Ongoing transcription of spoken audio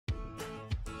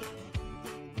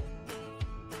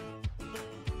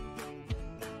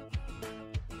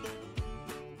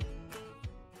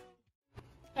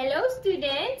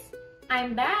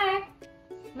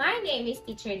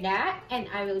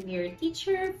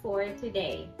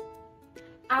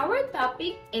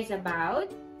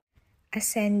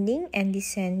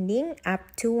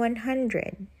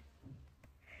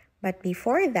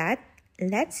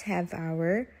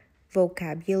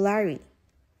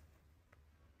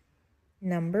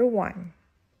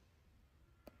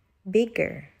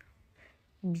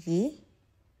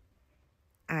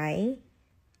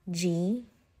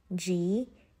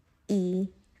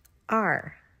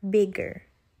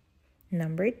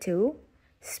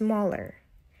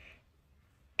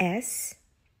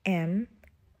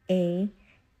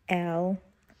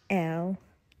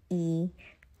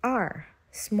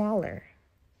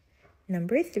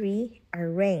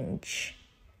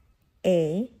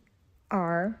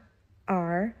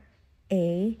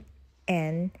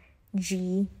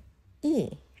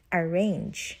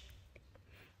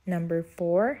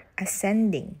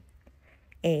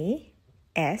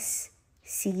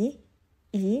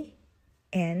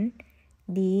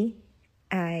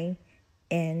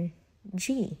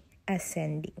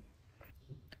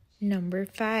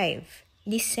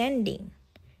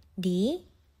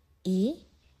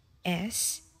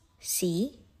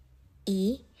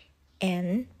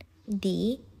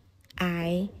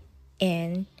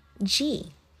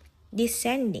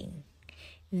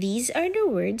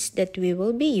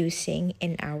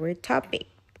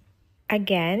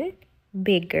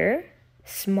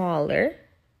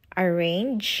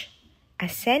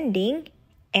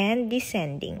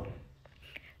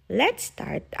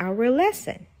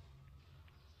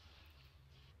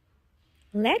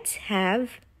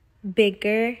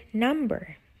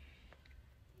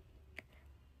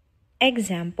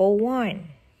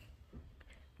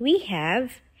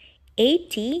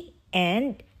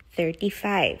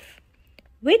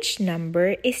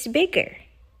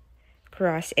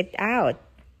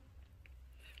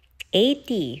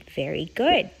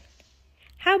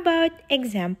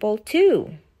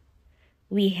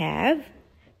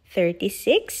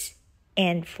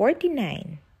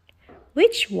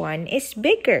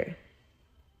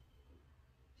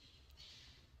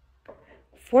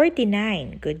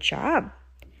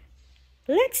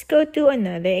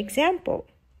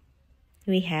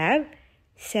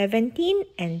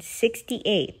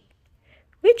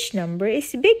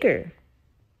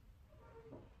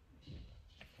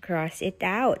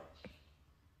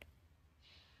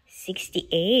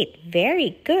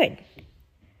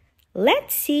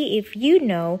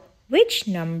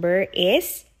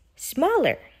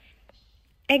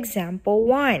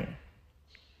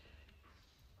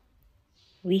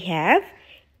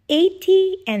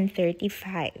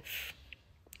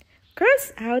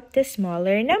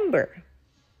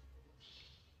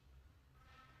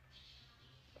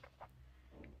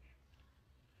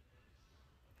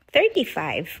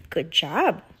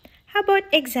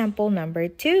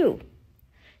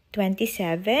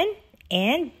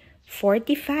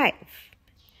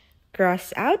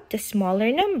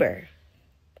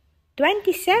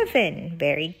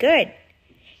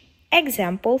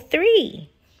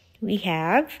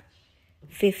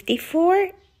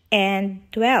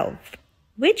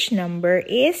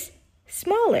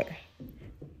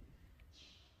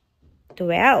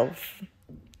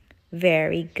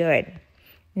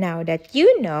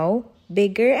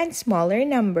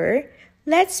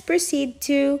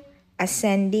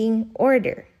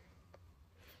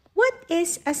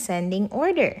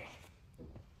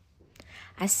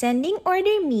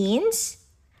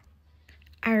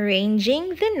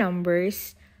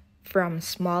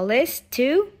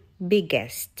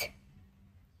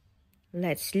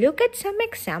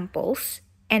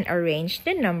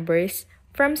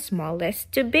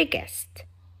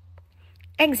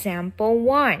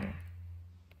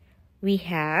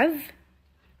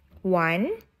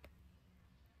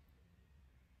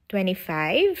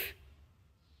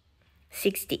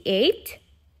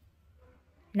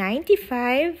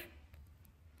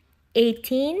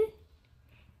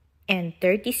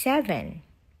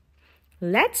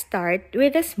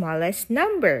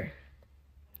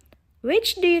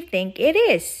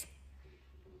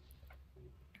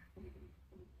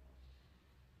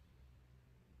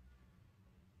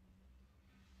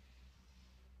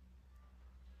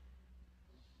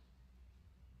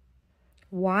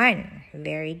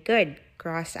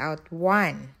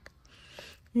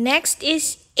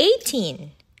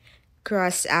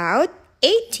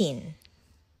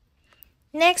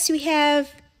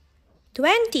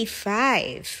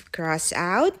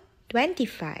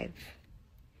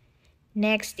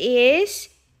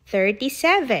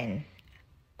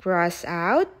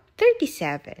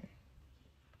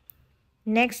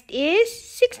Next is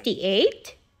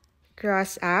 68.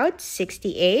 Cross out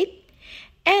 68.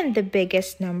 And the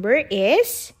biggest number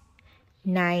is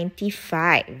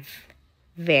 95.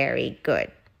 Very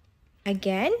good.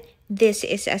 Again, this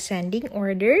is ascending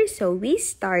order, so we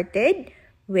started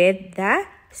with the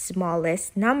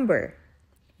smallest number.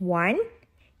 1,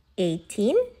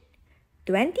 18,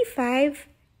 25,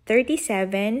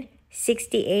 37,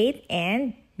 68,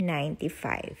 and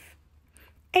 95.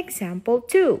 Example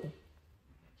 2.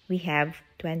 We have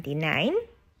 29,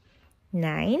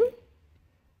 9,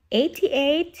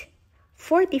 88,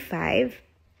 45,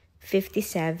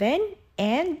 57,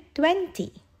 and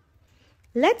 20.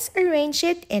 Let's arrange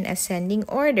it in ascending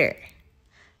order.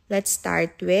 Let's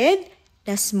start with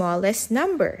the smallest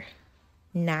number,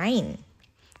 9.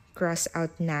 Cross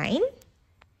out 9.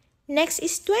 Next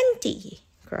is 20.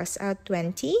 Cross out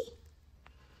 20.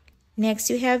 Next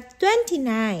we have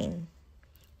 29.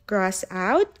 Cross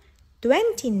out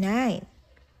 29.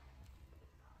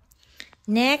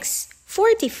 Next,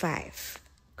 45.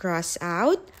 Cross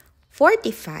out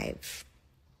 45.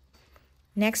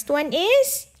 Next one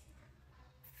is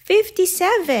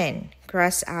 57.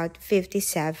 Cross out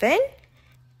 57.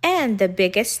 And the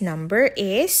biggest number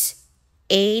is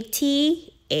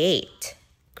 88.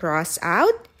 Cross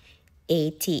out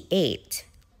 88.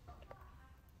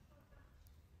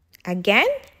 Again,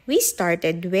 we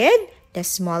started with the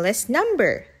smallest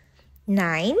number,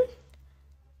 9,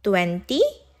 20,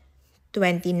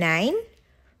 29,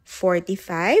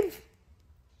 45,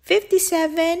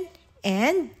 57,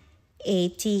 and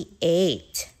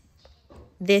 88.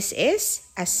 This is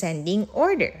ascending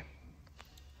order.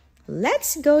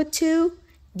 Let's go to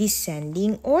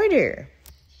descending order.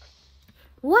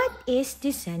 What is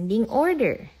descending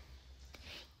order?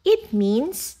 It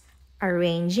means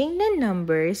arranging the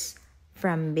numbers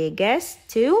from biggest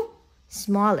to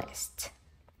smallest.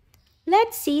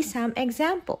 Let's see some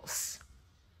examples.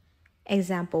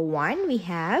 Example 1, we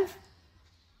have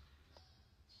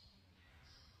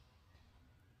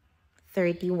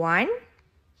 31,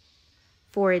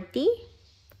 40,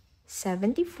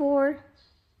 74,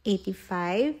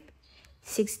 85,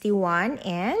 61,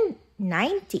 and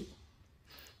 90.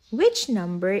 Which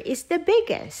number is the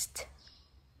biggest?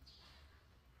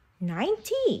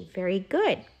 90. Very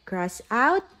good. Cross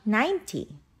out 90.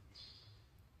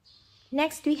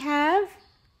 Next we have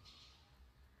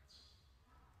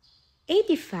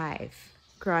 85.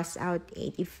 Cross out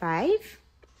 85.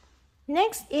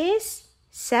 Next is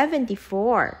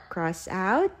 74. Cross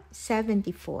out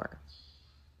 74.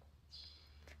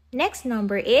 Next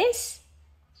number is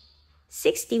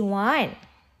 61.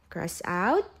 Cross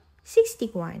out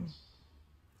 61.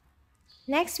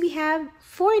 Next we have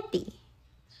 40.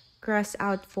 Cross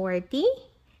out 40.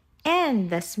 And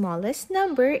the smallest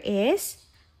number is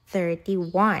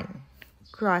 31.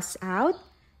 Cross out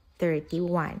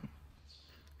 31.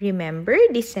 Remember,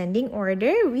 descending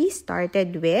order, we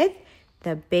started with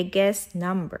the biggest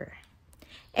number.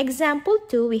 Example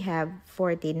 2, we have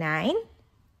 49,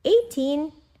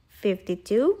 18,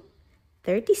 52,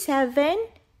 37,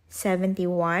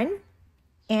 71,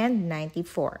 and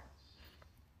 94.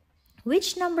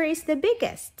 Which number is the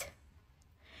biggest?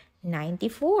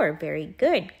 94. Very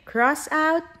good. Cross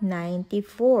out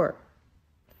 94.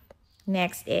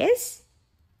 Next is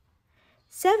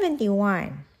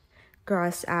 71.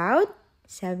 Cross out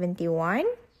 71.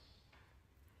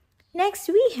 Next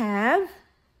we have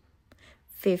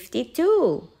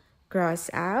 52. Cross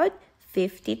out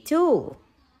 52.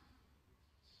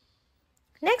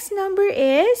 Next number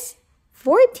is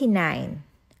 49.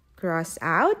 Cross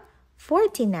out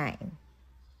 49.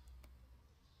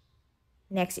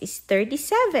 Next is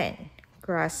 37.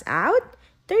 Cross out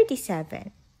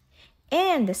 37.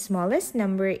 And the smallest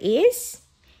number is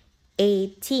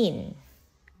 18.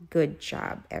 Good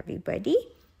job, everybody.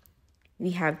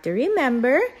 We have to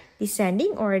remember,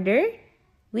 descending order,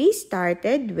 we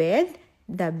started with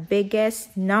the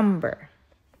biggest number.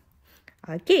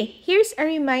 Okay, here's a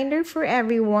reminder for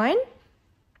everyone.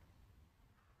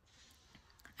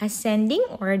 Ascending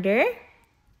order,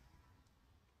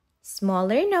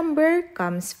 smaller number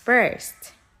comes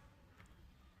first.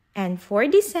 And for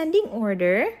descending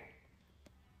order,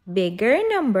 bigger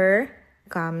number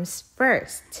comes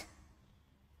first.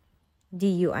 Do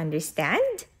you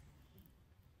understand?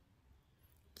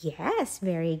 Yes,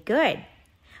 very good.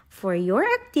 For your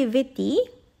activity,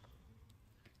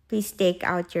 please take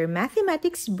out your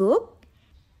mathematics book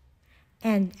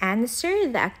and answer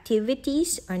the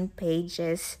activities on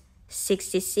pages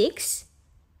 66,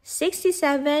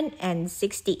 67, and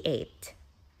 68.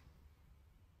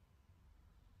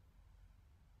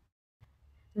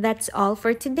 That's all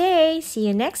for today. See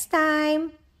you next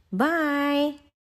time. Bye.